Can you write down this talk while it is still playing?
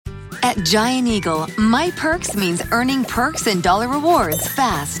At Giant Eagle, My Perks means earning perks and dollar rewards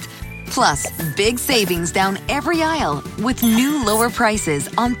fast. Plus, big savings down every aisle with new lower prices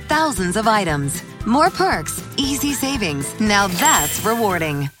on thousands of items. More perks, easy savings. Now that's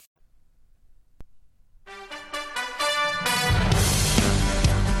rewarding.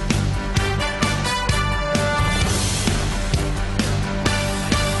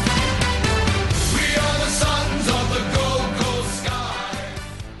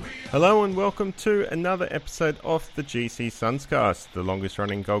 Hello and welcome to another episode of the GC Sunscast, the longest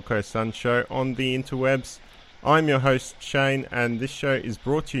running Gold Coast Suns show on the interwebs. I'm your host Shane, and this show is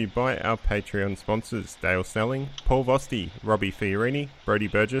brought to you by our Patreon sponsors Dale Snelling, Paul Vosti, Robbie Fiorini, Brody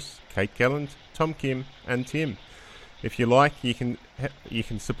Burgess, Kate Kelland, Tom Kim and Tim. If you like, you can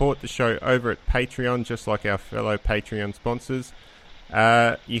support the show over at Patreon, just like our fellow Patreon sponsors.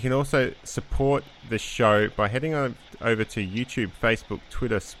 You can also support the show by heading over to YouTube, Facebook,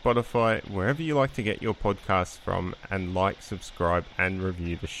 Twitter, Spotify, wherever you like to get your podcasts from, and like, subscribe and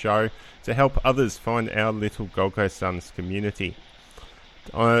review the show to help others find our little Gold Coast Suns community.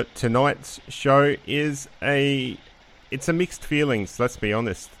 Tonight's show is it's a mixed feelings, let's be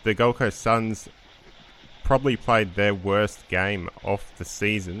honest. The Gold Coast Suns probably played their worst game of the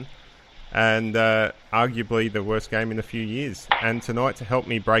season, and arguably the worst game in a few years. And tonight, to help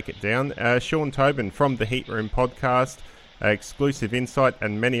me break it down, Sean Tobin from the Heat Room podcast, Exclusive Insight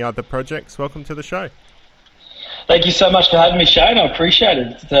and many other projects. Welcome to the show. Thank you so much for having me, Shane. I appreciate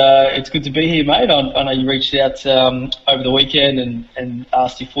it. It's good to be here, mate. I know you reached out over the weekend and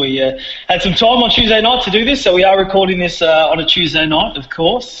asked if we had some time on Tuesday night to do this. So we are recording this on a Tuesday night, of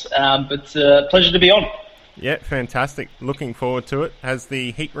course, but pleasure to be on. Yeah, fantastic. Looking forward to it. Has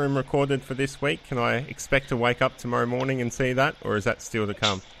the Heat Room recorded for this week? Can I expect to wake up tomorrow morning and see that, or is that still to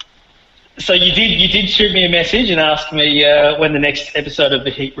come? So you did shoot me a message and ask me when the next episode of the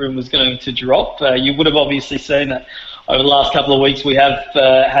Heat Room was going to drop. You would have obviously seen that over the last couple of weeks we have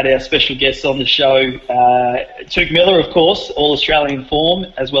had our special guests on the show, Touk Miller, of course, All Australian form,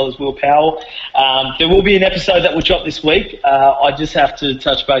 as well as Will Powell. There will be an episode that will drop this week. I just have to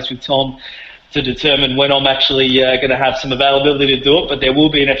touch base with Tom to determine when I'm actually going to have some availability to do it, but there will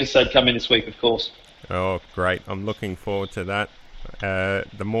be an episode coming this week, of course. Oh, great. I'm looking forward to that.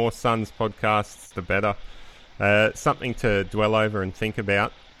 The more Suns podcasts, the better. Something to dwell over and think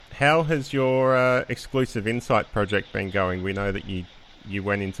about. How has your Exclusive Insight project been going? We know that you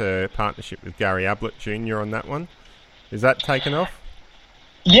went into partnership with Gary Ablett Jr. on that one. Is that taken off?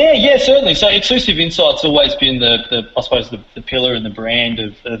 Yeah, certainly. So Exclusive Insight's always been the pillar and the brand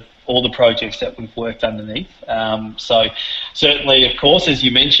of all the projects that we've worked underneath. So certainly, of course, as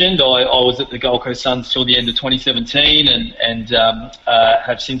you mentioned, I was at the Gold Coast Suns till the end of 2017 and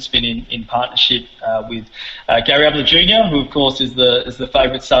have since been in partnership with Gary Ablett Jr., who of course is the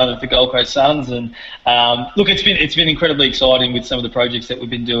favourite son of the Gold Coast Suns. And look, it's been incredibly exciting with some of the projects that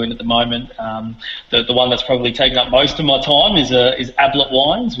we've been doing at the moment. The one that's probably taken up most of my time is Ablett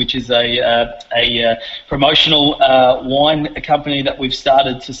Wines, which is a promotional wine company that we've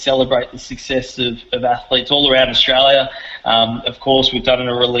started to celebrate the success of athletes all around Australia. Of course, we've done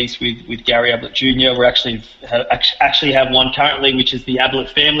a release with Gary Ablett Jr. We actually have one currently, which is the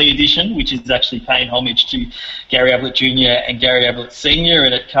Ablett Family Edition, which is actually paying homage to Gary Ablett Jr. and Gary Ablett Sr.,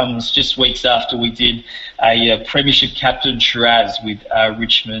 and it comes just weeks after we did a Premiership captain Shiraz with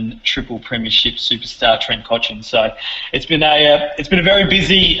Richmond triple Premiership superstar Trent Cotchin. So it's been a very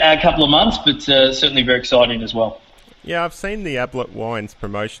busy couple of months, but certainly very exciting as well. Yeah, I've seen the Ablett Wines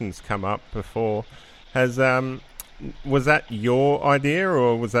promotions come up before. Was that your idea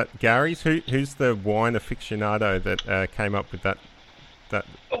or was that Gary's? Who's the wine aficionado that came up with that?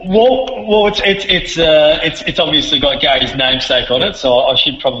 Well, it's obviously got Gary's namesake on it, so I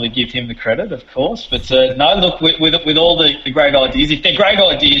should probably give him the credit, of course. But no, look, with all the great ideas, if they're great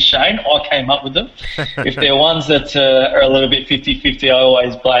ideas, Shane, I came up with them. If they're ones that are a little bit 50-50, I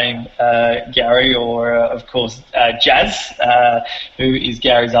always blame Gary or, of course, Jazz, who is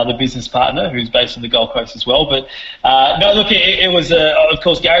Gary's other business partner, who's based on the Gold Coast as well. But no, look, it was, of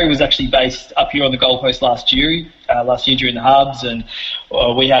course, Gary was actually based up here on the Gold Coast last year during the Hubs, and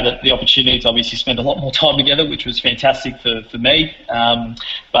we had the opportunity to obviously spend a lot more time together, which was fantastic for me.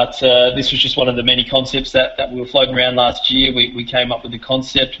 But this was just one of the many concepts that we were floating around last year. We came up with the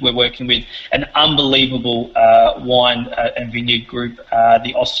concept. We're working with an unbelievable wine and vineyard group,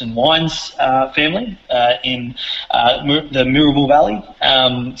 the Austin Wines family in the Mirabel Valley.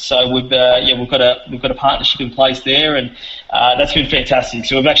 So we've got a partnership in place there, and that's been fantastic.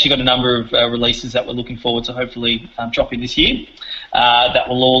 So we've actually got a number of releases that we're looking forward to hopefully dropping this year. that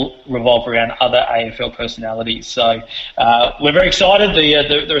will all revolve around other AFL personalities. So we're very excited.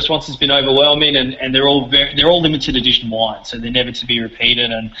 The response has been overwhelming, and they're all limited edition wines, so they're never to be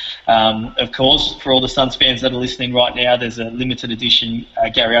repeated. And of course, for all the Suns fans that are listening right now, there's a limited edition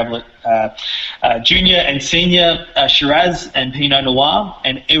Gary Ablett Junior and Senior Shiraz and Pinot Noir,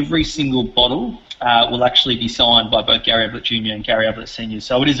 and every single bottle will actually be signed by both Gary Ablett Jr. and Gary Ablett Sr.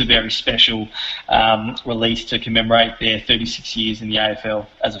 So it is a very special release to commemorate their 36 years in the AFL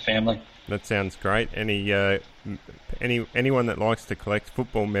as a family. That sounds great. Anyone that likes to collect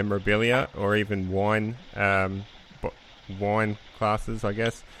football memorabilia or even wine classes, I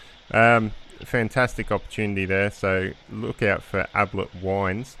guess, fantastic opportunity there. So look out for Ablett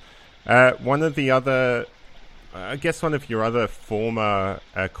Wines. One of your other former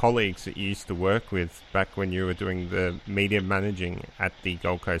colleagues that you used to work with back when you were doing the media managing at the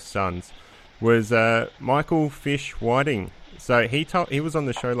Gold Coast Suns was Michael Fish Whiting. So he was on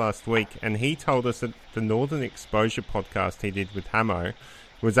the show last week, and he told us that the Northern Exposure podcast he did with Hamo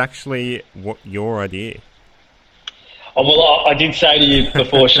was actually your idea. Oh, well, I did say to you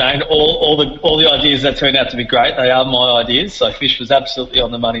before, Shane, all the ideas that turned out to be great, they are my ideas. So Fish was absolutely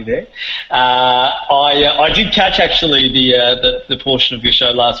on the money there. I did catch actually the portion of your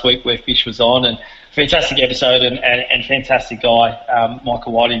show last week where Fish was on, and fantastic episode and fantastic guy,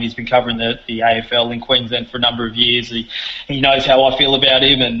 Michael Whiting. He's been covering the AFL in Queensland for a number of years. He knows how I feel about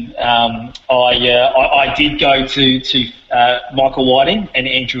him, and I did go to Michael Whiting and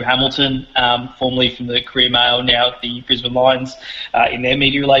Andrew Hamilton, formerly from the Career Mail, now at the Brisbane Lions, in their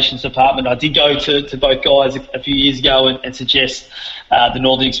media relations department. I did go to both guys a few years ago and suggest the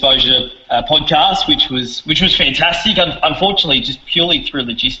Northern Exposure podcast, which was fantastic. Unfortunately, just purely through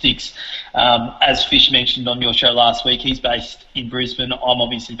logistics, as Fish mentioned on your show last week, he's based in Brisbane. I'm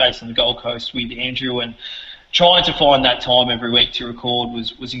obviously based on the Gold Coast with Andrew, and trying to find that time every week to record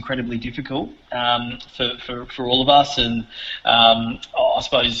was incredibly difficult for all of us, and I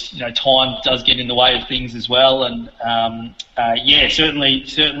suppose time does get in the way of things as well. And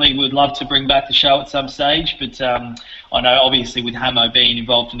certainly would love to bring back the show at some stage, but I know obviously with Hamo being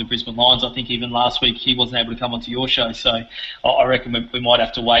involved in the Brisbane Lions, I think even last week he wasn't able to come onto your show, so I reckon we might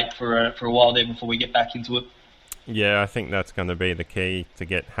have to wait for a while there before we get back into it. Yeah, I think that's going to be the key to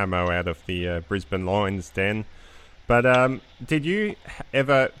get Hamo out of the Brisbane Lions den. But did you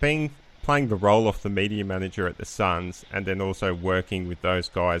ever, playing the role of the media manager at the Suns and then also working with those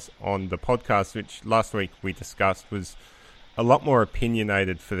guys on the podcast, which last week we discussed was a lot more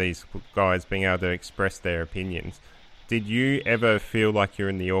opinionated for these guys being able to express their opinions, did you ever feel like you're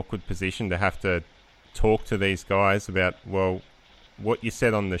in the awkward position to have to talk to these guys about, well, what you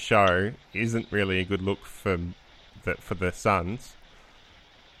said on the show isn't really a good look for the Suns?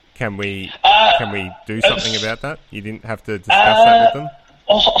 Can we do something about that? You didn't have to discuss that with them?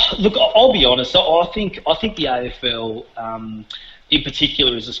 Look, I'll be honest. I think the AFL, in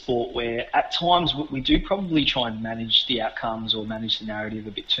particular, is a sport where at times we do probably try and manage the outcomes or manage the narrative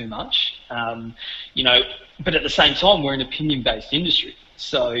a bit too much. But at the same time, we're an opinion-based industry.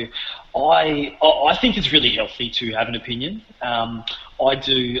 So I think it's really healthy to have an opinion. I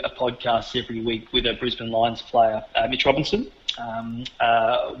do a podcast every week with a Brisbane Lions player, Mitch Robinson,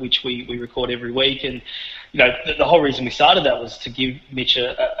 which we record every week. And the whole reason we started that was to give Mitch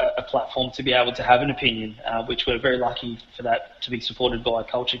a platform to be able to have an opinion, which we're very lucky for that to be supported by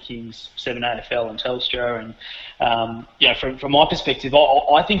Culture Kings, 7AFL and Telstra. And from my perspective,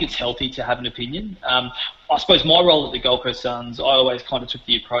 I think it's healthy to have an opinion. I suppose my role at the Gold Coast Suns, I always kind of took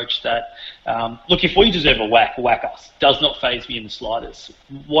the approach that, look, if we deserve a whack us. Does not faze me in the slightest.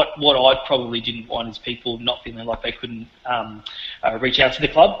 What I probably didn't want is people not feeling like they couldn't reach out to the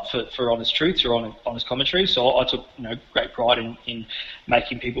club for honest truths or honest commentary. So I took great pride in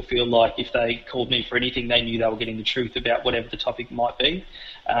making people feel like if they called me for anything, they knew they were getting the truth about whatever the topic might be.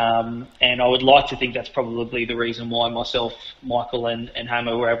 And I would like to think that's probably the reason why myself, Michael and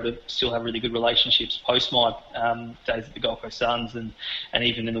Hamo were able to still have really good relationships post my days at the Gold Coast Suns and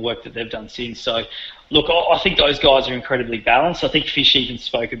even in the work that they've done since. So, look, I think those guys are incredibly balanced. I think Fish even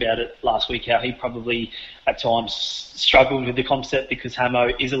spoke about it last week, how he probably at times struggled with the concept because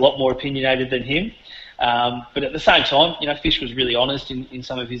Hamo is a lot more opinionated than him. But at the same time, Fish was really honest in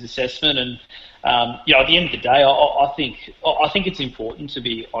some of his assessment, and at the end of the day, I think it's important to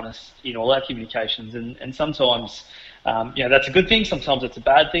be honest in all our communications, and sometimes that's a good thing, sometimes it's a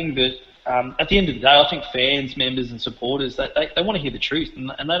bad thing, but at the end of the day, I think fans, members, and supporters they want to hear the truth,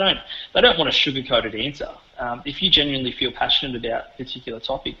 and they don't want a sugar-coated answer. If you genuinely feel passionate about a particular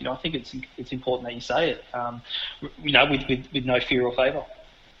topic, I think it's important that you say it, with no fear or favour.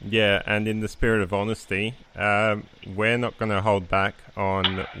 Yeah, and in the spirit of honesty, we're not going to hold back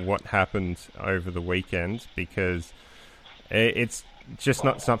on what happened over the weekend because it's just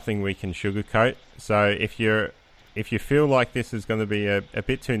not something we can sugarcoat. So if you feel like this is going to be a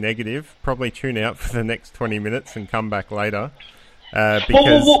bit too negative, probably tune out for the next 20 minutes and come back later.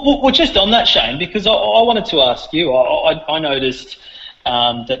 Because well, just on that, Shane, because I wanted to ask you, I noticed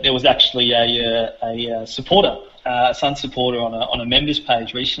that there was actually a supporter, a Sun supporter on a members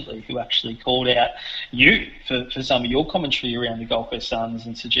page recently who actually called out you for some of your commentary around the Gold Coast Suns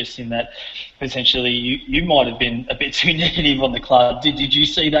and suggesting that potentially you might have been a bit too negative on the club. Did you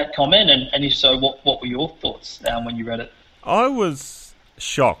see that comment? And if so, what were your thoughts when you read it? I was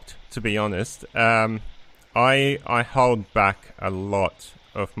shocked, to be honest. I hold back a lot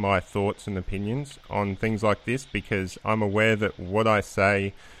of my thoughts and opinions on things like this because I'm aware that what I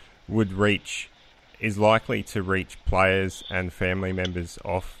say is likely to reach players and family members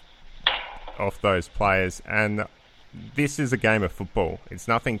of those players, and this is a game of football. It's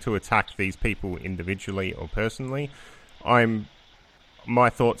nothing to attack these people individually or personally. My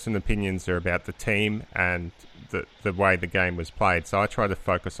thoughts and opinions are about the team and the way the game was played, so I try to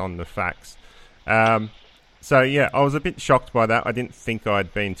focus on the facts. So yeah, I was a bit shocked by that. I didn't think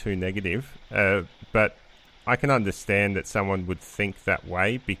I'd been too negative, but I can understand that someone would think that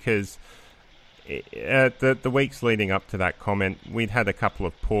way because the weeks leading up to that comment, we'd had a couple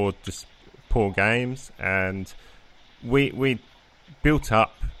of poor games, and we built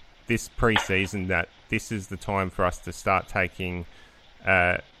up this pre-season that this is the time for us to start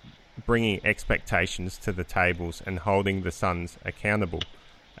bringing expectations to the tables and holding the Suns accountable.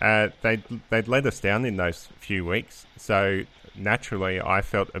 They'd let us down in those few weeks, so naturally I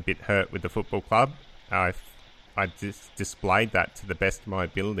felt a bit hurt with the football club. I displayed that to the best of my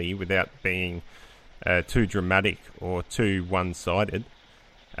ability without being too dramatic or too one-sided.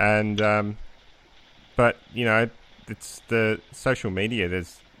 And but you know, it's the social media.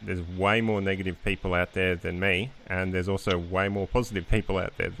 There's way more negative people out there than me, and there's also way more positive people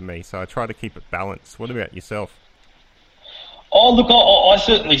out there than me. So I try to keep it balanced. What about yourself? Oh, look, I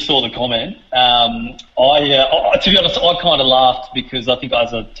certainly saw the comment. To be honest, I kind of laughed because I think,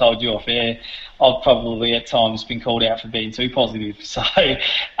 as I told you off air, I've probably at times been called out for being too positive. So I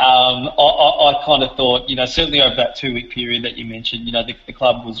kind of thought, certainly over that 2-week period that you mentioned, the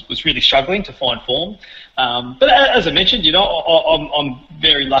club was really struggling to find form. But as I mentioned, I'm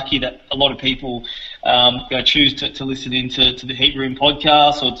very lucky that a lot of people choose to listen into the Heat Room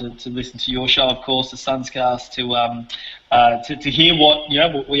podcast or to listen to your show, of course, the Sunscast, to hear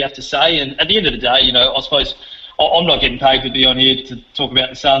what we have to say. And at the end of the day, I suppose I'm not getting paid to be on here to talk about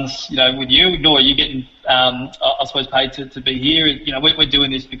the Suns, with you, nor are you getting, I suppose, paid to be here. We're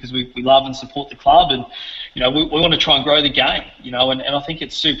doing this because we love and support the club, and we want to try and grow the game. And I think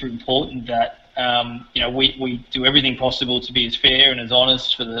it's super important that we do everything possible to be as fair and as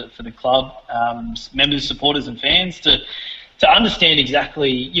honest for the club, members, supporters, and fans to understand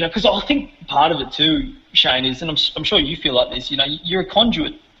exactly, because I think part of it too, Shane, is, and I'm sure you feel like this, you're a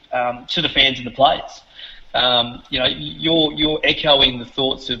conduit to the fans and the players. You're echoing the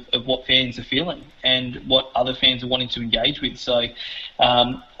thoughts of what fans are feeling and what other fans are wanting to engage with. So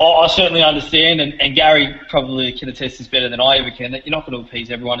I certainly understand, and Gary probably can attest this better than I ever can, that you're not going to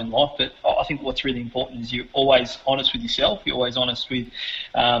appease everyone in life, but I think what's really important is you're always honest with yourself, you're always honest with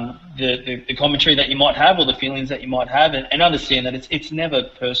the commentary that you might have or the feelings that you might have, and understand that it's never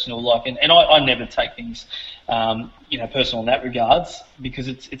personal, and I never take things personal in that regards, because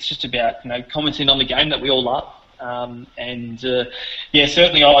it's just about commenting on the game that we all love.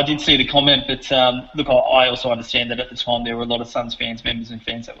 Certainly I did see the comment, but look, I also understand that at the time there were a lot of Suns fans, members and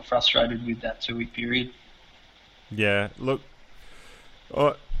fans that were frustrated with that 2-week period. Yeah, look,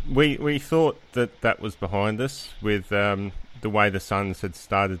 we thought that was behind us with the way the Suns had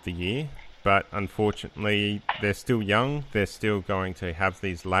started the year, but unfortunately they're still young, they're still going to have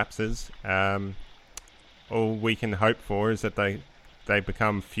these lapses. All we can hope for is that they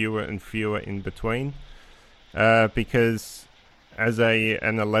become fewer and fewer in between. Because as an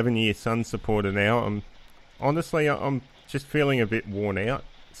 11-year Sun supporter now, I'm just feeling a bit worn out.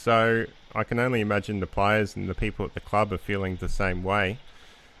 So I can only imagine the players and the people at the club are feeling the same way.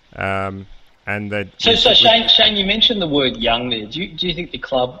 So Shane, you mentioned the word young there. Do you think the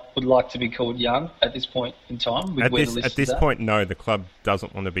club would like to be called young at this point in time? At this point, no, the club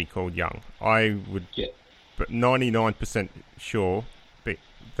doesn't want to be called young. I would, but 99% sure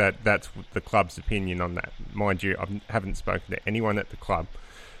that's the club's opinion on that. Mind you, I haven't spoken to anyone at the club,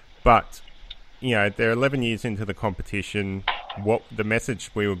 but they're 11 years into the competition. What the message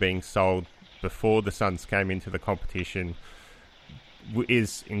we were being sold before the Suns came into the competition,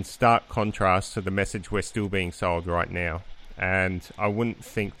 is in stark contrast to the message we're still being sold right now. And I wouldn't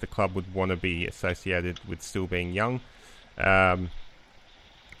think the club would want to be associated with still being young. And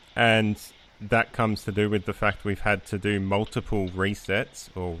that comes to do with the fact we've had to do multiple resets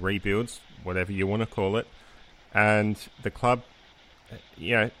or rebuilds, whatever you want to call it. And the club,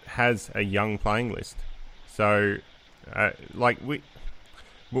 has a young playing list. So, let's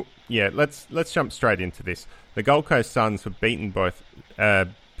jump straight into this. The Gold Coast Suns have beaten both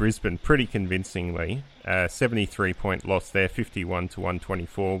Brisbane pretty convincingly. 73-point loss there, 51 to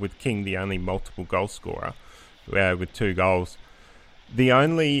 124, with King the only multiple goal scorer with 2 goals. The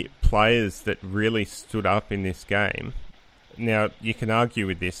only players that really stood up in this game, now you can argue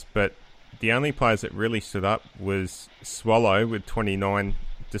with this, but the only players that really stood up was Swallow with 29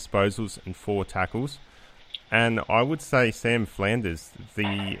 disposals and 4 tackles. And I would say Sam Flanders,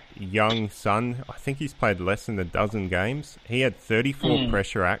 the young son, I think he's played less than a dozen games. He had 34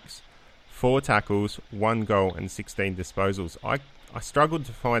 pressure acts, 4 tackles, 1 goal and 16 disposals. I struggled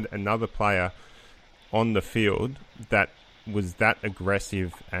to find another player on the field that was that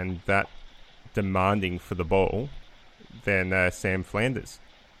aggressive and that demanding for the ball than Sam Flanders.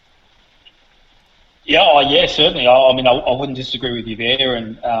 Yeah, certainly. I mean, I wouldn't disagree with you there.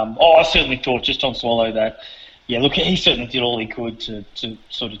 And I certainly thought just on Swallow that, he certainly did all he could to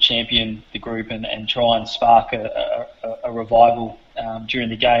sort of champion the group and try and spark a revival during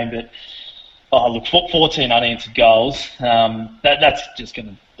the game. But 14 unanswered goals. That's just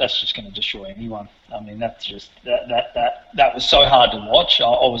going to destroy anyone. I mean, that's just that was so hard to watch. I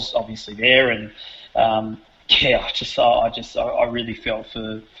was obviously there, and I really felt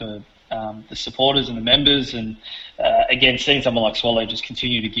for the supporters and the members, and again, seeing someone like Swallow just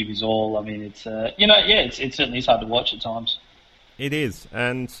continue to give his all. I mean, it's it certainly is hard to watch at times. It is,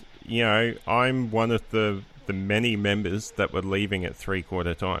 and I'm one of the many members that were leaving at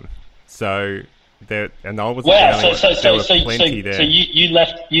 3/4 time. So there, and I was there were plenty there. So you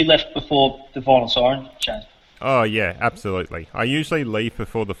left before the final siren, Shane? Oh yeah, absolutely. I usually leave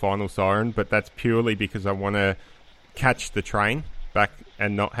before the final siren, but that's purely because I want to catch the train back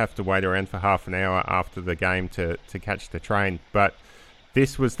and not have to wait around for half an hour after the game to catch the train. But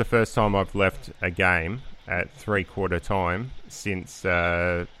this was the first time I've left a game at 3/4 time since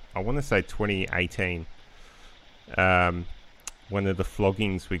I want to say 2018. One of the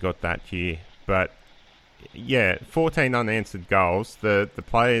floggings we got that year. But 14 unanswered goals. The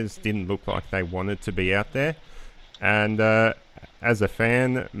players didn't look like they wanted to be out there. And as a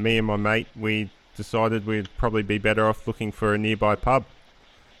fan, me and my mate, we decided we'd probably be better off looking for a nearby pub.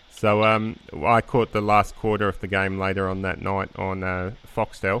 So I caught the last quarter of the game later on that night on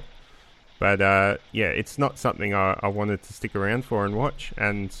Foxtel. But it's not something I wanted to stick around for and watch.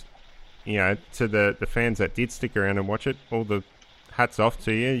 And to the fans that did stick around and watch it, all the hats off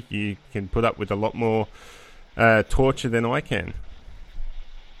to you. You can put up with a lot more torture than I can.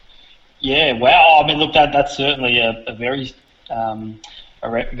 Yeah, wow. I mean, look, that's certainly a very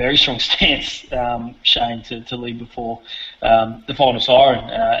strong stance, Shane, to leave before the final siren.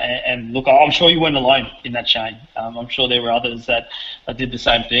 And look, I'm sure you weren't alone in that, Shane. I'm sure there were others that did the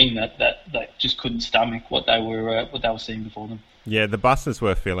same thing, that just couldn't stomach what they were seeing before them. Yeah, the buses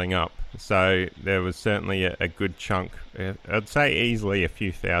were filling up, so there was certainly a good chunk. I'd say easily a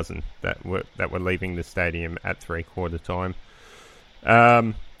few thousand that were leaving the stadium at 3/4 time.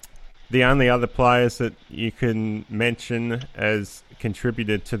 The only other players that you can mention as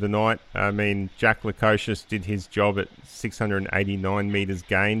contributed to the night, I mean, Jack Lukosius did his job at 689 metres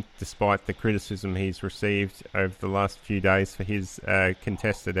gained, despite the criticism he's received over the last few days for his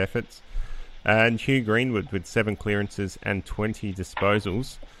contested efforts. And Hugh Greenwood, with 7 clearances and 20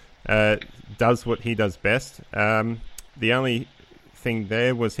 disposals, does what he does best. The only thing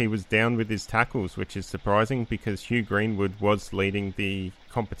there was he was down with his tackles, which is surprising because Hugh Greenwood was leading the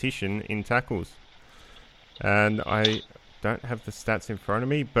competition in tackles. And I don't have the stats in front of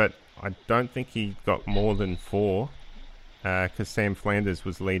me, but I don't think he got more than 4 because Sam Flanders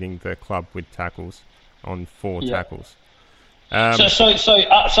was leading the club with tackles on 4 tackles. So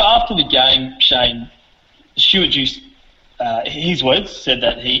after the game, Shane, Stuart Juice, his words said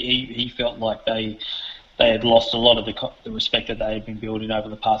that he felt like they had lost a lot of the respect that they had been building over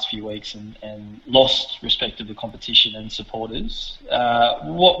the past few weeks and lost respect of the competition and supporters.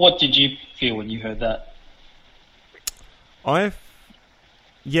 What did you feel when you heard that? I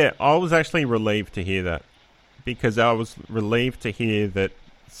was actually relieved to hear that, because I was relieved to hear that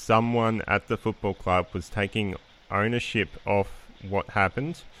someone at the football club was taking ownership of what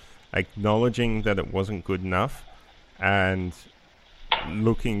happened, acknowledging that it wasn't good enough, and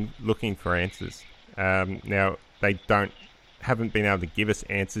looking for answers. Now, they don't haven't been able to give us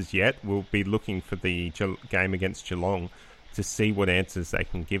answers yet. We'll be looking for the game against Geelong to see what answers they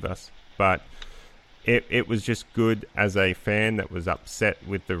can give us. But it was just good as a fan that was upset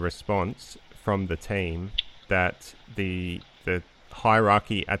with the response from the team that the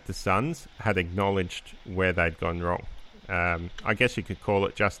hierarchy at the Suns had acknowledged where they'd gone wrong. I guess you could call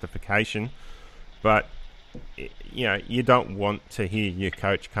it justification, but you don't want to hear your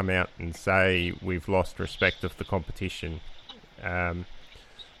coach come out and say we've lost respect of the competition.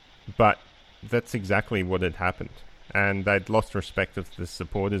 But that's exactly what had happened. And they'd lost respect of the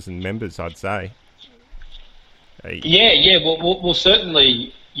supporters and members, I'd say. Yeah. Well,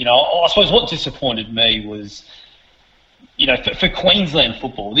 certainly, I suppose what disappointed me was, for Queensland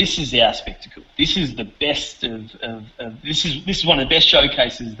football, this is our spectacle. This is the best this is one of the best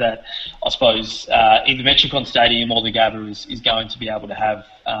showcases that I suppose either Metricon Stadium or the Gabba is going to be able to have.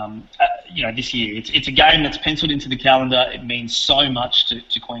 This year, it's a game that's penciled into the calendar. It means so much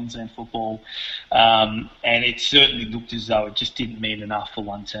to Queensland football, and it certainly looked as though it just didn't mean enough for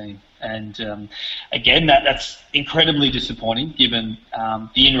one team. And again, that's incredibly disappointing given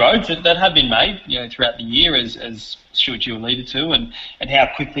the inroads that have been made, throughout the year, as Stuart, you alluded to, and how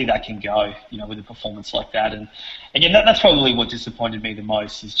quickly they can go, with a performance like that. And again, that's probably what disappointed me the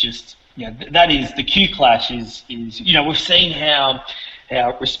most. Is just, that is the Q Clash is we've seen how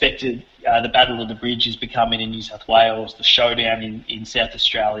respected the Battle of the Bridge is becoming in New South Wales, the showdown in South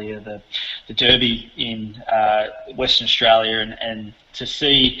Australia, the Derby in Western Australia, and to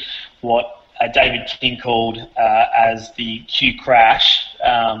see what David King called as the Q Crash,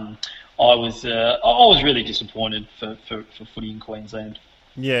 I was really disappointed for footy in Queensland.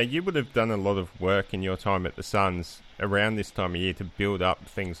 Yeah, you would have done a lot of work in your time at the Suns around this time of year to build up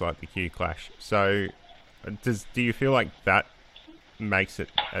things like the Q Clash. So, do you feel like that makes it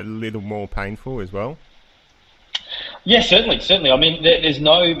a little more painful as well? Yeah, certainly. I mean, there's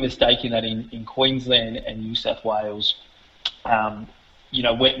no mistaking that in Queensland and New South Wales,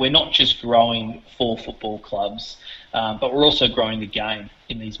 we're not just growing 4 football clubs, but we're also growing the game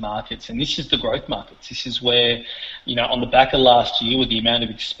in these markets. And this is the growth markets. This is where, on the back of last year with the amount of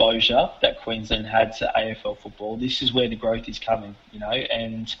exposure that Queensland had to AFL football, this is where the growth is coming,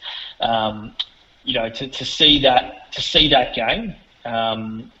 and, to see that game,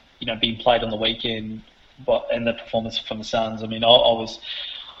 being played on the weekend, and the performance from the Suns. I mean, I'll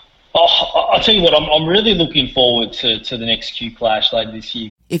tell you what, I'm really looking forward to the next Q Clash later this year.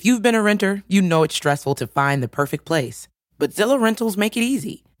 If you've been a renter, you know it's stressful to find the perfect place. But Zillow Rentals make it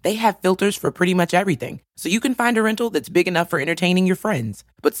easy. They have filters for pretty much everything, so you can find a rental that's big enough for entertaining your friends,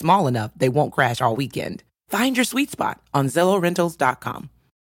 but small enough they won't crash all weekend. Find your sweet spot on ZillowRentals.com.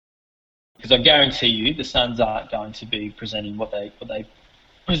 Because I guarantee you, the Suns aren't going to be presenting what they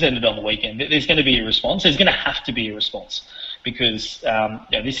presented on the weekend. There's going to be a response. There's going to have to be a response because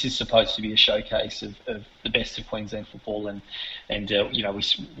this is supposed to be a showcase of the best of Queensland football, and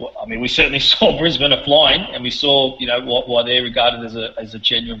we certainly saw Brisbane are flying, and we saw why they're regarded as a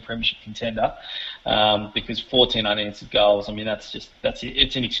genuine premiership contender, because 14 unanswered goals. I mean,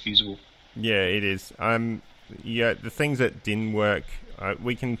 it's inexcusable. Yeah, it is. The things that didn't work,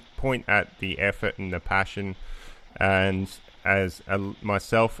 we can point at the effort and the passion, and as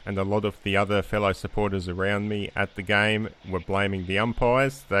myself and a lot of the other fellow supporters around me at the game were blaming the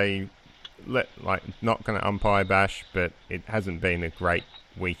umpires. They not going to umpire bash, but it hasn't been a great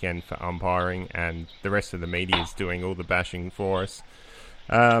weekend for umpiring, and the rest of the media is doing all the bashing for us.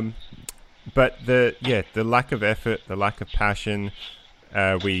 But the lack of effort, the lack of passion,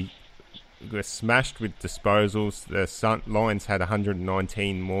 we were smashed with disposals. The Lions had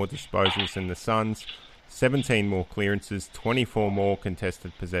 119 more disposals than the Suns, 17 more clearances, 24 more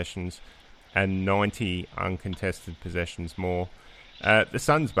contested possessions, and 90 uncontested possessions more. The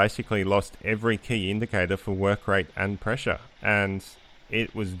Suns basically lost every key indicator for work rate and pressure, and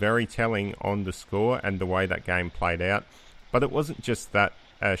it was very telling on the score and the way that game played out. But it wasn't just that,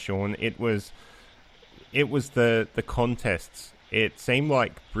 Sean. It was the contests. It seemed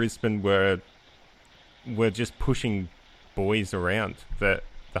like Brisbane were just pushing boys around the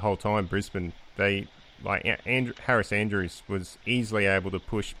whole time. Brisbane, Harris Andrews was easily able to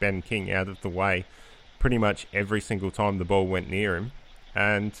push Ben King out of the way pretty much every single time the ball went near him,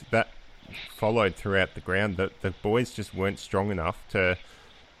 and that followed throughout the ground. The boys just weren't strong enough to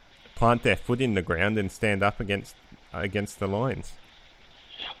plant their foot in the ground and stand up against the Lions.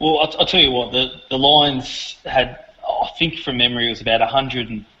 Well, I'll tell you what, the Lions had, I think from memory, it was about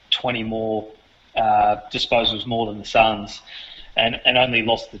 120 more disposals more than the Suns, and only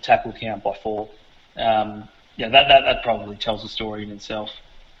lost the tackle count by 4. That probably tells the story in itself.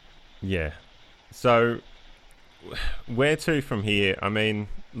 Yeah. So where to from here? I mean,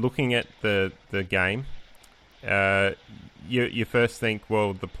 looking at the game, you first think,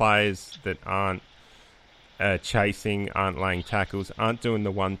 well, the players that aren't chasing, aren't laying tackles, aren't doing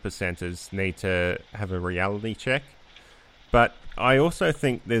the 1%ers need to have a reality check. But I also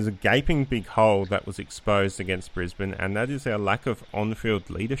think there's a gaping big hole that was exposed against Brisbane, and that is our lack of on-field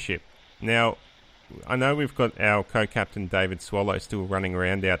leadership. Now, I know we've got our co-captain David Swallow still running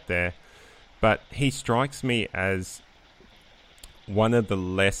around out there, but he strikes me as one of the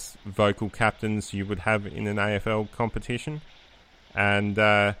less vocal captains you would have in an AFL competition.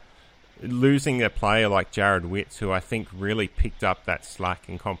 And losing a player like Jared Witts, who I think really picked up that slack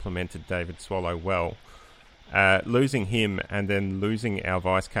and complemented David Swallow well, losing him and then losing our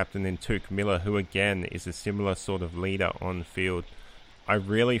vice-captain in Tuke Miller, who again is a similar sort of leader on field, I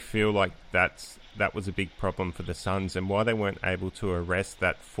really feel like that was a big problem for the Suns, and why they weren't able to arrest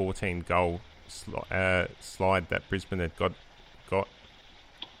that 14-goal slide that Brisbane had got.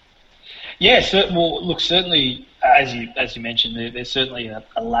 Yeah, certainly, as you mentioned, there's certainly a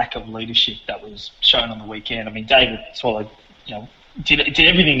lack of leadership that was shown on the weekend. I mean, David Swallow, did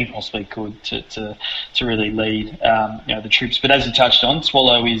everything he possibly could to really lead the troops. But as you touched on,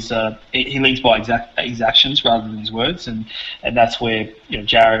 Swallow is he leads by his actions rather than his words, and that's where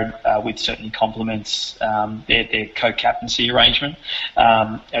Jared Witts certainly complements their co-captaincy arrangement.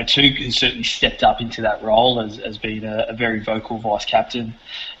 Tuke has certainly stepped up into that role as being a very vocal vice captain.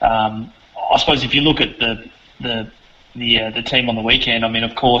 I suppose if you look at the team on the weekend, I mean,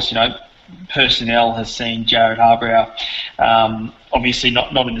 of course, personnel has seen Jared Harbrow, obviously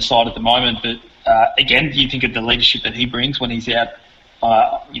not in the side at the moment, but again, you think of the leadership that he brings when he's out,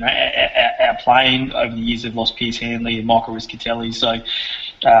 out playing. Over the years, they've lost Pierce Handley and Michael Riscatelli. So,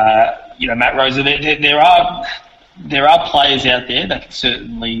 Matt Rosa, there are players out there that can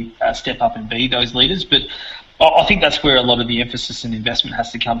certainly step up and be those leaders, but I think that's where a lot of the emphasis and investment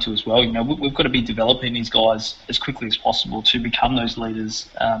has to come to as well. We've got to be developing these guys as quickly as possible to become those leaders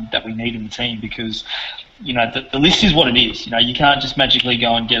that we need in the team, because the list is what it is. You can't just magically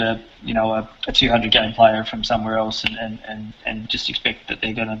go and get a 200-game player from somewhere else and just expect that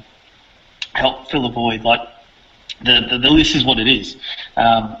they're going to help fill a void. Like the list is what it is.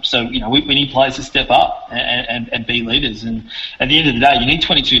 So we need players to step up and be leaders. And at the end of the day, you need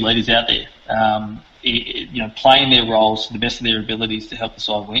 22 leaders out there. Playing their roles to the best of their abilities to help the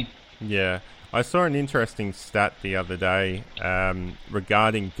side win. Yeah. I saw an interesting stat the other day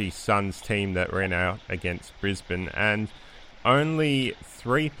regarding the Suns team that ran out against Brisbane, and only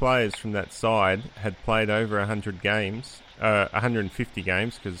 3 players from that side had played over 100 games, 150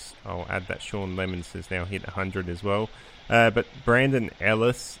 games, because I'll add that Sean Lemons has now hit 100 as well. But Brandon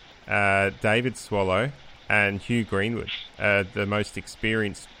Ellis, David Swallow, and Hugh Greenwood, the most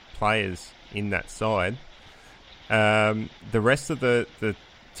experienced players in that side. The rest of the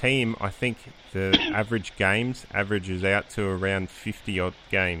team, I think the average games averages out to around 50 odd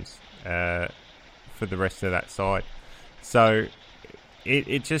games for the rest of that side. So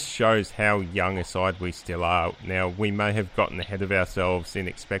it just shows how young a side we still are. Now, we may have gotten ahead of ourselves in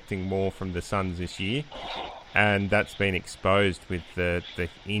expecting more from the Suns this year, and that's been exposed with the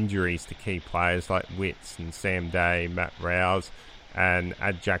injuries to key players like Witts and Sam Day, Matt Rouse, and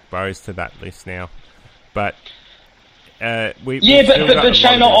add Jack Bowes to that list now. But but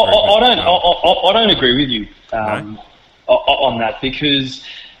Shane, I don't agree with you on that, because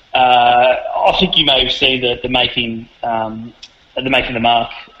I think you may have seen the Making the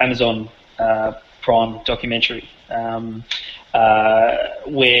Mark Amazon Prime documentary,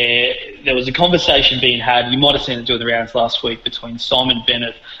 where there was a conversation being had. You might have seen it doing the rounds last week between Simon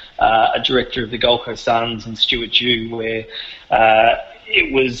Bennett, a director of the Gold Coast Suns, and Stuart Dew, where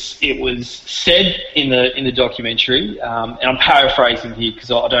it was said in the documentary, and I'm paraphrasing here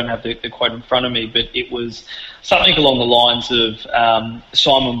because I don't have the quote in front of me, but it was something along the lines of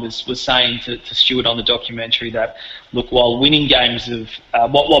Simon was saying to Stuart on the documentary that, look, while winning games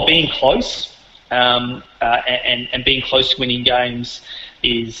while being close and being close to winning games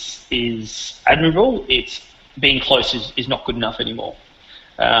is admirable, it's being close is not good enough anymore.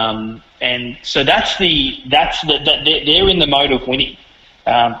 And so they're in the mode of winning.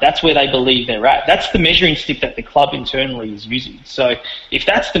 That's where they believe they're at. That's the measuring stick that the club internally is using. So if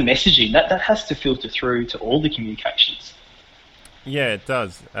that's the messaging, that has to filter through to all the communications. Yeah, it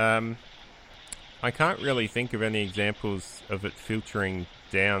does. I can't really think of any examples of it filtering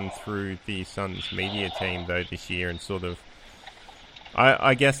down through the Suns media team, though, this year, and sort of,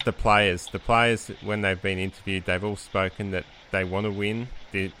 I guess the players, when they've been interviewed, they've all spoken that they want to win.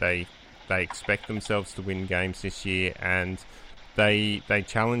 They expect themselves to win games this year, and they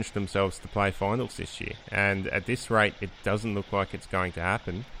challenged themselves to play finals this year, and at this rate, it doesn't look like it's going to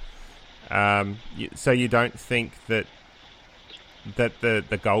happen. So you don't think that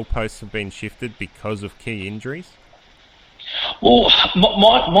the goalposts have been shifted because of key injuries? Well,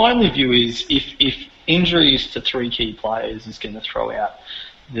 my only view is if injuries to three key players is going to throw out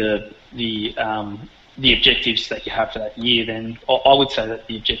the objectives that you have for that year, then I would say that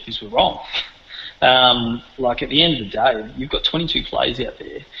the objectives were wrong. Like, at the end of the day, you've got 22 players out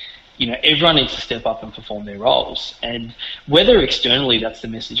there. You know, everyone needs to step up and perform their roles. And whether externally that's the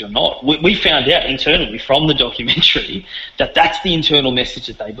message or not, we found out internally from the documentary that that's the internal message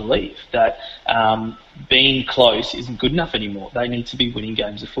that they believe, that being close isn't good enough anymore. They need to be winning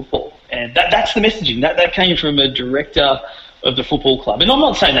games of football. And that's the messaging. That came from a director of the football club. And I'm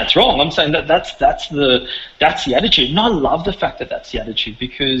not saying that's wrong. I'm saying that that's the attitude. And I love the fact that that's the attitude,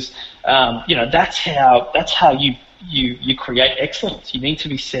 because that's how you create excellence. You need to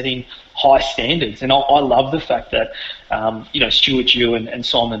be setting high standards. And I love the fact that Stuart Dew and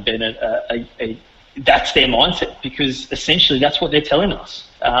Simon Bennett that's their mindset, because essentially that's what they're telling us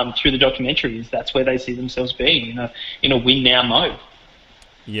through the documentary, is that's where they see themselves being, in a win now mode.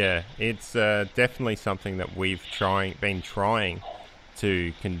 Yeah, it's definitely something that we've been trying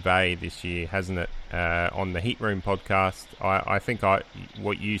to convey this year, hasn't it? On the Heat Room podcast, I think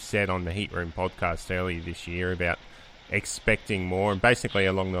what you said on the Heat Room podcast earlier this year about expecting more, and basically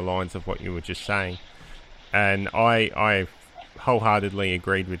along the lines of what you were just saying, and I wholeheartedly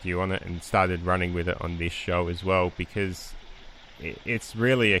agreed with you on it and started running with it on this show as well, because it's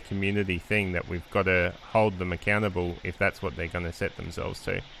really a community thing that we've got to hold them accountable if that's what they're going to set themselves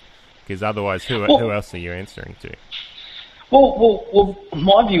to. Because otherwise, who else are you answering to? Well,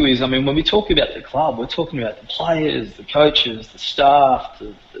 my view is, I mean, when we talk about the club, we're talking about the players, the coaches, the staff,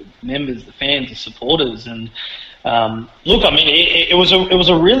 the members, the fans, the supporters. And look, I mean, it was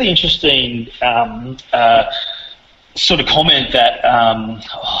a really interesting sort of comment that,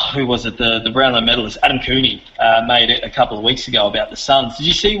 who was it, the Brownlow medalist, Adam Cooney, made a couple of weeks ago about the Suns. Did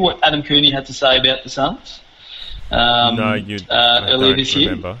you see what Adam Cooney had to say about the Suns? No, earlier this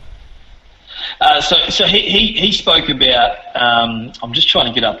year? Remember. So he spoke about, I'm just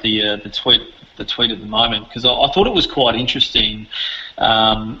trying to get up the tweet at the moment, because I thought it was quite interesting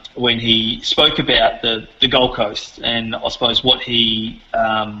when he spoke about the Gold Coast, and I suppose what he...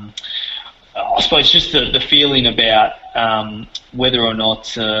 I suppose just the feeling about whether or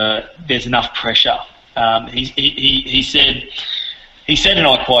not there's enough pressure. He said, and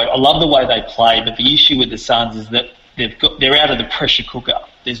I quote, "I love the way they play, but the issue with the Suns is that they're out of the pressure cooker.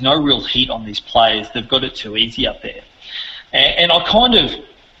 There's no real heat on these players. They've got it too easy up there." And I kind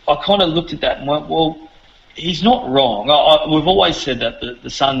of looked at that and went, well, he's not wrong. We've always said that the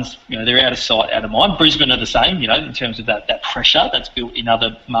Suns, they're out of sight, out of mind. Brisbane are the same, in terms of that pressure that's built in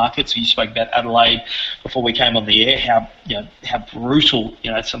other markets. You spoke about Adelaide before we came on the air, how brutal,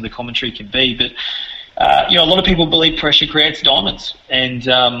 some of the commentary can be. But, a lot of people believe pressure creates diamonds. And,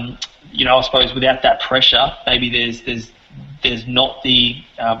 I suppose without that pressure, maybe there's not the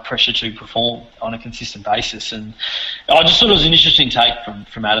pressure to perform on a consistent basis. And I just thought it was an interesting take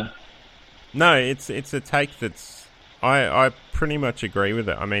from Adam. No, it's a take that's... I pretty much agree with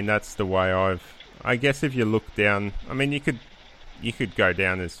it. I mean, that's the way I guess if you look down... I mean, you could go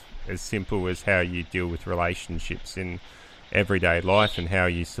down as simple as how you deal with relationships in everyday life and how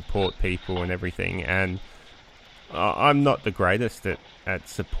you support people and everything. And I'm not the greatest at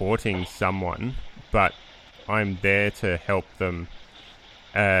supporting someone, but I'm there to help them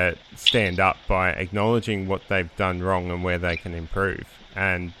stand up by acknowledging what they've done wrong and where they can improve.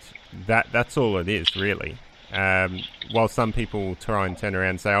 And that's all it is, really. While some people will try and turn around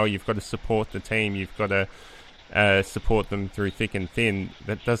and say, oh, you've got to support the team, you've got to support them through thick and thin,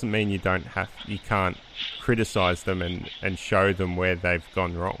 that doesn't mean you can't criticise them and show them where they've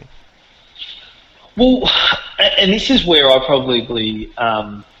gone wrong. Well, and this is where I probably...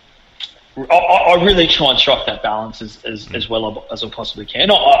 I really try and strike that balance as well as I possibly can.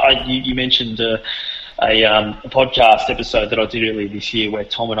 You mentioned a podcast episode that I did earlier this year where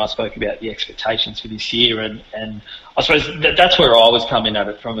Tom and I spoke about the expectations for this year, and I suppose that's where I was coming at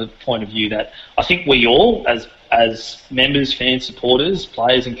it from a point of view that I think we all, as members, fans, supporters,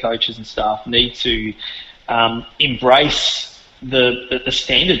 players and coaches and staff, need to embrace the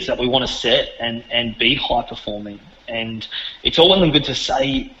standards that we want to set and be high performing. And it's all well and good to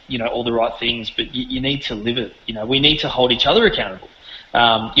say, all the right things, but you need to live it. We need to hold each other accountable.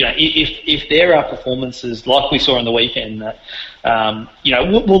 If there are performances like we saw on the weekend that,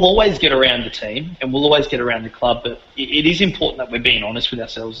 we'll always get around the team and we'll always get around the club, but it is important that we're being honest with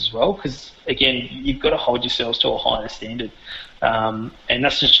ourselves as well, because, again, you've got to hold yourselves to a higher standard. And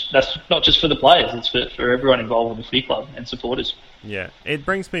that's not just for the players, it's for everyone involved with the footy club and supporters. Yeah, it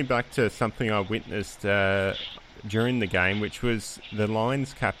brings me back to something I witnessed during the game, which was the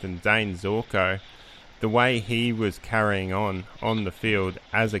Lions captain, Dane Zorko. The way he was carrying on the field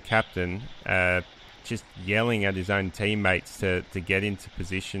as a captain, just yelling at his own teammates to get into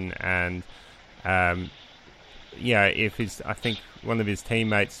position, and I think one of his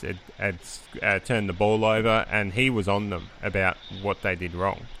teammates had turned the ball over, and he was on them about what they did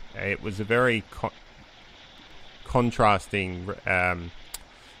wrong. It was a very contrasting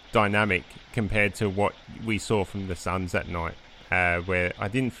dynamic compared to what we saw from the Suns that night, where I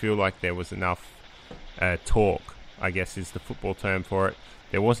didn't feel like there was enough talk, I guess is the football term for it.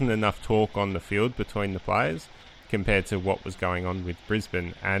 There wasn't enough talk on the field between the players compared to what was going on with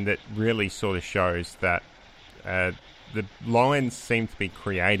Brisbane, and it really sort of shows that the Lions seem to be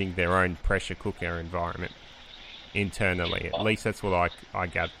creating their own pressure cooker environment internally. At least that's what I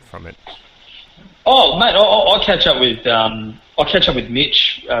gathered from it. Oh, mate, I catch up with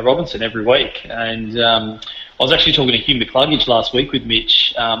Mitch Robinson every week, and I was actually talking to Hugh McCluggage last week with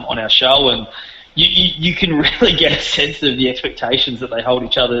Mitch on our show, and you can really get a sense of the expectations that they hold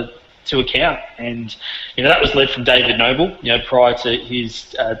each other to account. And, that was led from David Noble, prior to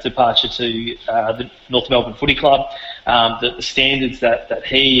his departure to the North Melbourne Footy Club. The standards that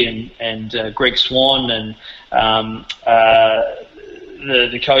he and Greg Swan and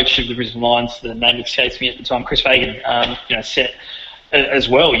the coach of the Brisbane Lions, the name escapes me at the time, Chris Fagan, set as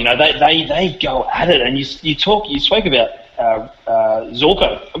well. They go at it, and you spoke about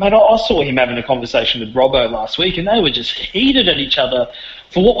Zorko. I mean, I saw him having a conversation with Robbo last week, and they were just heated at each other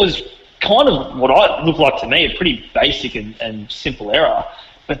for what was kind of what I looked like to me, a pretty basic and simple error.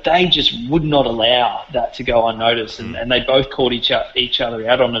 But they just would not allow that to go unnoticed, and they both called each other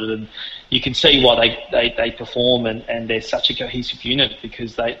out on it. And you can see why they perform and they're such a cohesive unit,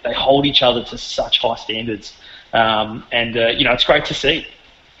 because they hold each other to such high standards. It's great to see.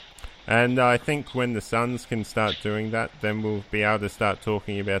 And I think when the Suns can start doing that, then we'll be able to start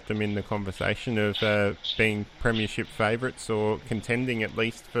talking about them in the conversation of being premiership favourites or contending at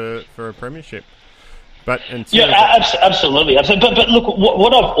least for a premiership. But absolutely. But look,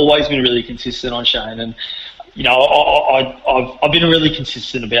 what I've always been really consistent on, Shane, and I've been really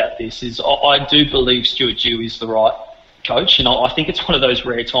consistent about this, is I do believe Stuart Dew is the right coach, and I think it's one of those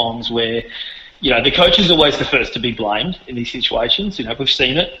rare times where the coach is always the first to be blamed in these situations. We've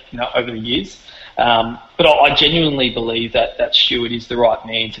seen it, over the years. But I genuinely believe that Stuart is the right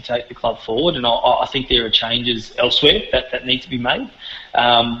man to take the club forward, and I think there are changes elsewhere that need to be made.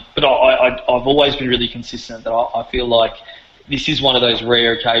 But I've always been really consistent that I feel like this is one of those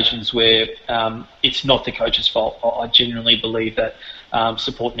rare occasions where it's not the coach's fault. I genuinely believe that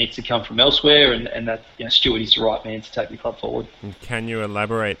support needs to come from elsewhere, and that Stuart is the right man to take the club forward. Can you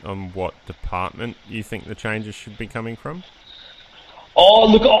elaborate on what department you think the changes should be coming from? Oh,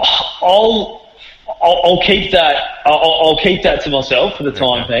 look, I'll keep that. I'll keep that to myself for the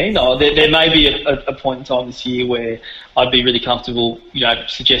time being. There may be a point in time this year where I'd be really comfortable,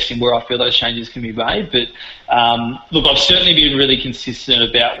 suggesting where I feel those changes can be made. But look, I've certainly been really consistent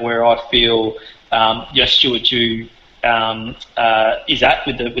about where I feel, Stuart Dew is at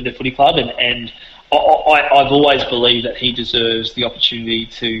with the footy club, and I've always believed that he deserves the opportunity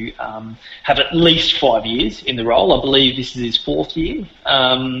to have at least 5 years in the role. I believe this is his 4th year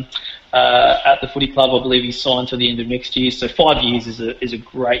at the footy club. I believe he's signed to the end of next year, so 5 years is a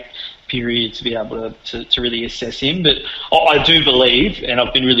great period to be able to really assess him. But I do believe, and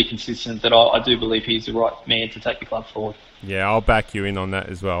I've been really consistent, that I do believe he's the right man to take the club forward. Yeah, I'll back you in on that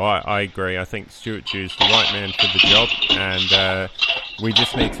as well. I agree. I think Stuart Dew's the right man for the job, and we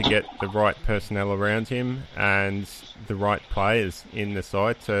just need to get the right personnel around him and the right players in the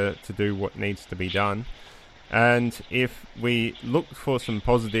side to do what needs to be done. And if we look for some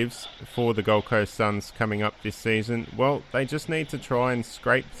positives for the Gold Coast Suns coming up this season, well, they just need to try and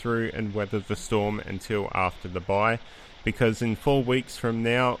scrape through and weather the storm until after the bye, because in 4 weeks from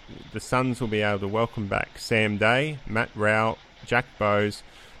now, the Suns will be able to welcome back Sam Day, Matt Rowell, Jack Bowes,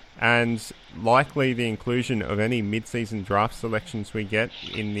 and likely the inclusion of any mid-season draft selections we get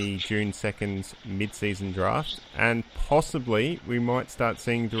in the June 2nd mid-season draft, and possibly we might start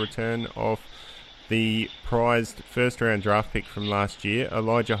seeing the return of the prized first-round draft pick from last year,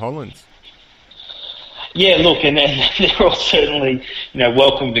 Elijah Hollands. Yeah, look, and they're all certainly,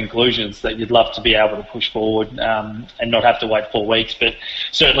 welcome conclusions that you'd love to be able to push forward and not have to wait 4 weeks. But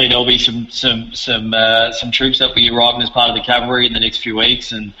certainly there'll be some troops that will be arriving as part of the cavalry in the next few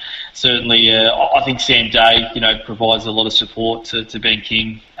weeks, and certainly I think Sam Day, provides a lot of support to Ben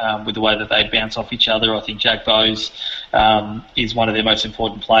King with the way that they bounce off each other. I think Jack Bowes is one of their most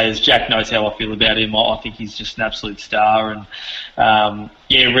important players. Jack knows how I feel about him. I think he's just an absolute star, and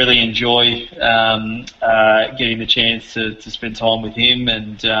really enjoy getting the chance to spend time with him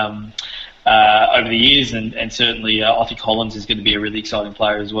and over the years, and certainly I think Hollins is going to be a really exciting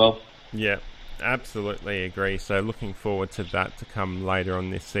player as well. Yeah, absolutely agree. So looking forward to that to come later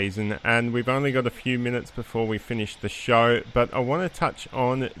on this season. And we've only got a few minutes before we finish the show, but I want to touch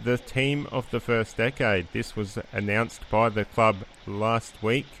on the team of the first decade. This was announced by the club last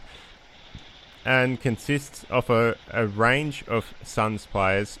week and consists of a range of Suns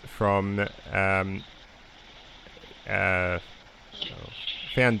players from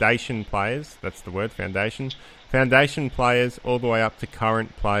foundation players, that's the word, foundation players, all the way up to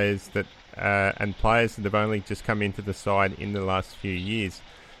current players that and players that have only just come into the side in the last few years.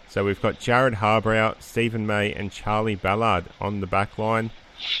 So we've got Jared Harbrow, Stephen May and Charlie Ballard on the back line,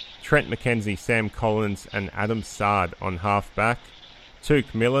 Trent McKenzie, Sam Collins and Adam Sard on half back,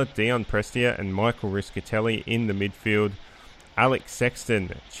 Tuke Miller, Dion Prestia and Michael Riscatelli in the midfield, Alex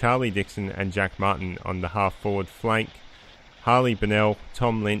Sexton, Charlie Dixon and Jack Martin on the half-forward flank, Harley Bennell,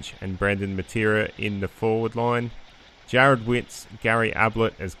 Tom Lynch and Brandon Matera in the forward line, Jared Witts, Gary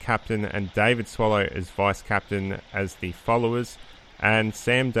Ablett as captain and David Swallow as vice-captain as the followers, and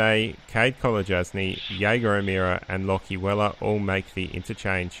Sam Day, Cade Kolajasny, Jaeger O'Meara and Lockie Weller all make the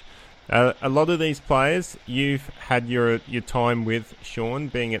interchange. A lot of these players you've had your time with, Sean,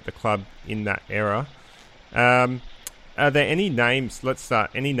 being at the club in that era. Are there any names,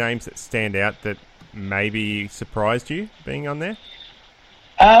 any names that stand out that maybe surprised you being on there?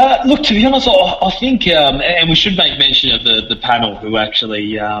 Look, to be honest, I think, and we should make mention of the panel who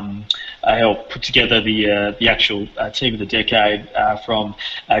actually helped put together the actual team of the decade, from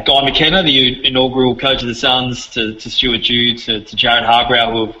Guy McKenna, the inaugural coach of the Suns, to Stuart Dew, to Jared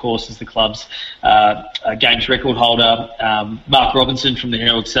Harbrow, who of course is the club's games record holder, Mark Robinson from the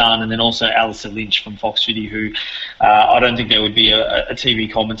Herald Sun, and then also Alistair Lynch from Fox City, who I don't think there would be a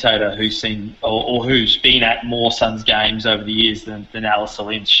TV commentator who's seen or who's been at more Suns games over the years than Alistair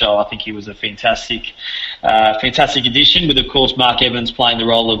Lynch. So I think he was a fantastic addition, with of course Mark Evans playing the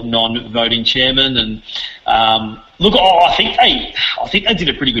role of non-voting chairman. And look, I think they did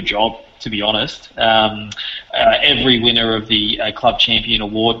a pretty good job, to be honest. Every winner of the Club Champion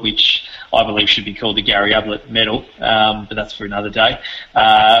Award, which I believe should be called the Gary Ablett Medal, but that's for another day,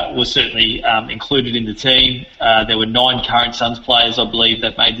 was certainly included in the team. There were 9 current Suns players, I believe,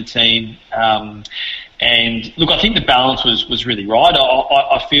 that made the team. And look, I think the balance was really right.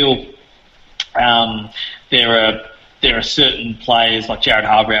 I feel there are certain players like Jared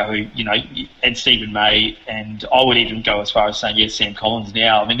Harbrow who, and Stephen May, and I would even go as far as saying, yes, Sam Collins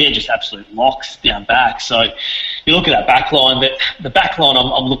now. I mean, they're just absolute locks down back. So you look at that back line, but the back line,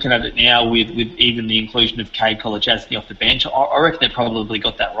 I'm looking at it now with even the inclusion of Cade Kolajasny off the bench. I reckon they probably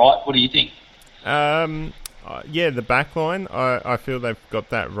got that right. What do you think? Yeah, the back line, I feel they've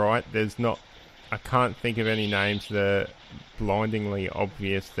got that right. I can't think of any names that are blindingly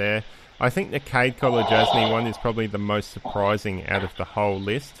obvious there. I think the Cade Kolajasny one is probably the most surprising out of the whole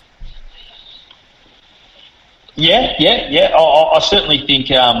list. Yeah. I certainly think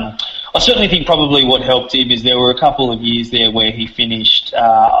probably what helped him is there were a couple of years there where he finished,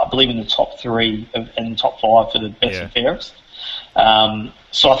 I believe, in the top 3 and top 5 for the best and fairest.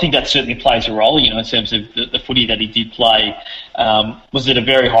 So I think that certainly plays a role, in terms of the footy that he did play, was at a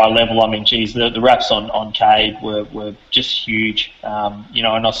very high level. I mean, geez, the raps on Cade were just huge,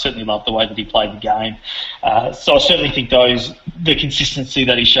 and I certainly loved the way that he played the game. So I certainly think the consistency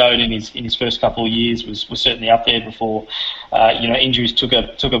that he showed in his first couple of years was certainly up there before, injuries took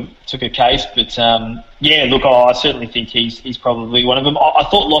a case. But look, I certainly think he's probably one of them. I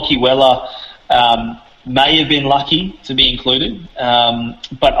thought Lockie Weller may have been lucky to be included,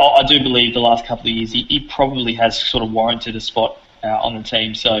 but I do believe the last couple of years he probably has sort of warranted a spot on the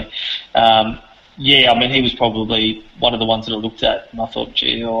team. So, I mean, he was probably one of the ones that I looked at and I thought,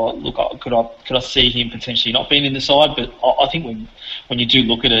 could I see him potentially not being in the side? But I think when you do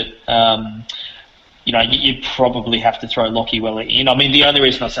look at it, you probably have to throw Lockie Weller in. I mean, the only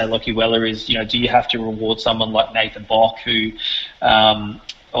reason I say Lockie Weller is, do you have to reward someone like Nathan Bock who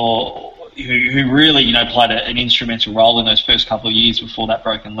really, played an instrumental role in those first couple of years before that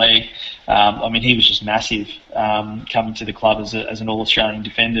broken leg. I mean, he was just massive coming to the club as an All-Australian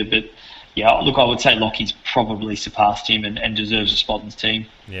defender. But yeah, look, I would say Lockie's probably surpassed him and deserves a spot in the team.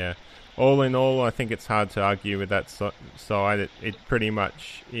 Yeah. All in all, I think it's hard to argue with that side. It pretty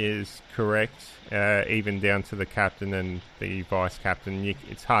much is correct, even down to the captain and the vice-captain.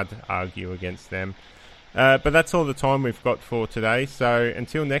 It's hard to argue against them. But that's all the time we've got for today. So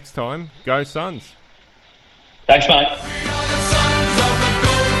until next time, go Suns. Thanks, mate.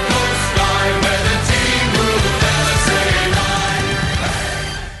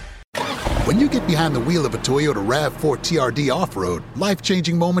 When you get behind the wheel of a Toyota RAV4 TRD off-road,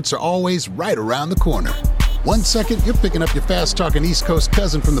 life-changing moments are always right around the corner. 1 second, you're picking up your fast-talking East Coast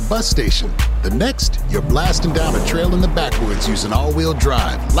cousin from the bus station. The next, you're blasting down a trail in the backwoods using all-wheel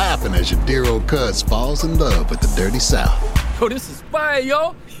drive, laughing as your dear old cuz falls in love with the dirty South. Yo, this is fire,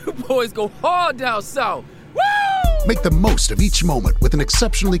 yo. You boys go hard down south. Woo! Make the most of each moment with an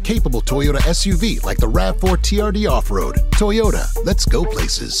exceptionally capable Toyota SUV like the RAV4 TRD Off-Road. Toyota, let's go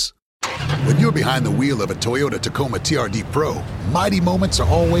places. When you're behind the wheel of a Toyota Tacoma TRD Pro, mighty moments are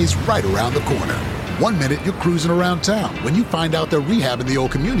always right around the corner. 1 minute, you're cruising around town when you find out they're rehabbing the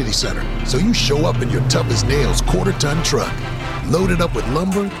old community center. So you show up in your tough-as-nails quarter-ton truck, loaded up with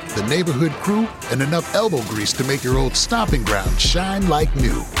lumber, the neighborhood crew, and enough elbow grease to make your old stomping ground shine like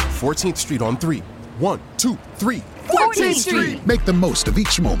new. 14th Street on 3. 1, 2, 3. 14th Street! Make the most of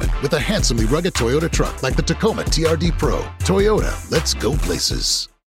each moment with a handsomely rugged Toyota truck like the Tacoma TRD Pro. Toyota, let's go places.